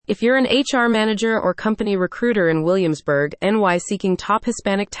If you're an HR manager or company recruiter in Williamsburg, NY seeking top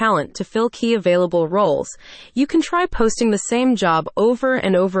Hispanic talent to fill key available roles, you can try posting the same job over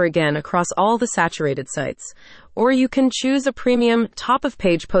and over again across all the saturated sites. Or you can choose a premium,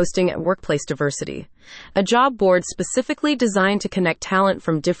 top-of-page posting at Workplace Diversity, a job board specifically designed to connect talent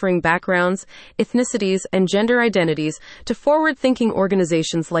from differing backgrounds, ethnicities, and gender identities to forward-thinking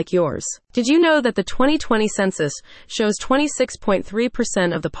organizations like yours. Did you know that the 2020 census shows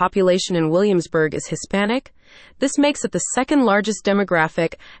 26.3% of the population in Williamsburg is Hispanic? This makes it the second largest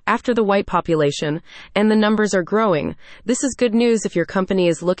demographic after the white population, and the numbers are growing. This is good news if your company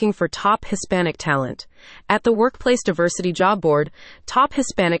is looking for top Hispanic talent. At the Workplace Diversity job board, top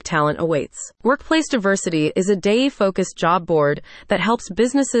Hispanic talent awaits. Workplace Diversity is a DEI-focused job board that helps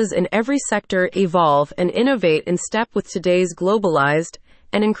businesses in every sector evolve and innovate in step with today's globalized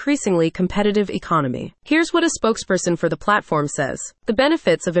and increasingly competitive economy. Here's what a spokesperson for the platform says. The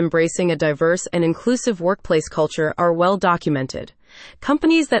benefits of embracing a diverse and inclusive workplace culture are well documented.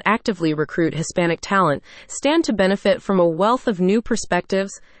 Companies that actively recruit Hispanic talent stand to benefit from a wealth of new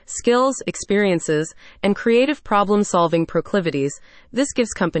perspectives, skills, experiences, and creative problem-solving proclivities. This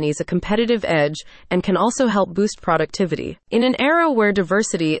gives companies a competitive edge and can also help boost productivity. In an era where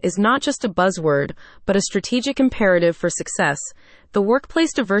diversity is not just a buzzword, but a strategic imperative for success, the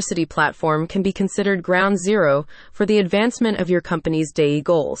Workplace Diversity platform can be considered ground zero for the advancement of your company's DEI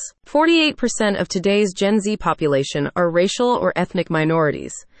goals. 48% of today's Gen Z population are racial or ethnic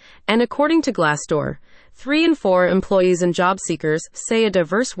minorities. And according to Glassdoor, 3 in 4 employees and job seekers say a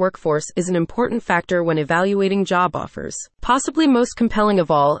diverse workforce is an important factor when evaluating job offers. Possibly most compelling of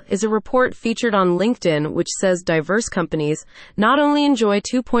all is a report featured on LinkedIn which says diverse companies not only enjoy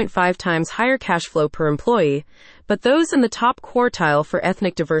 2.5 times higher cash flow per employee, but those in the top quartile for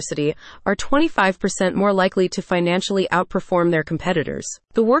ethnic diversity are 25% more likely to financially outperform their competitors.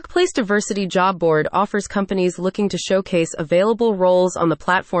 The Workplace Diversity job board offers companies looking to showcase available roles on the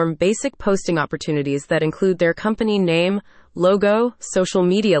platform basic posting opportunities that include their company name, logo, social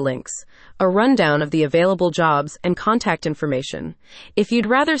media links, a rundown of the available jobs, and contact information. If you'd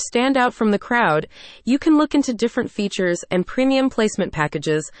rather stand out from the crowd, you can look into different features and premium placement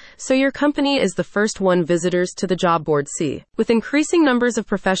packages so your company is the first one visitors to the job board see. With increasing numbers of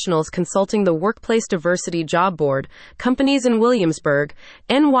professionals consulting the Workplace Diversity job board, companies in Williamsburg,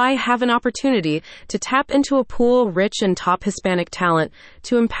 NY have an opportunity to tap into a pool rich in top Hispanic talent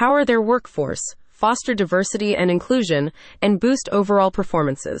to empower their workforce, foster diversity and inclusion, and boost overall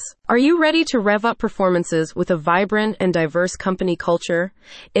performances. Are you ready to rev up performances with a vibrant and diverse company culture?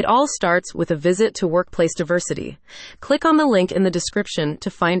 It all starts with a visit to Workplace Diversity. Click on the link in the description to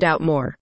find out more.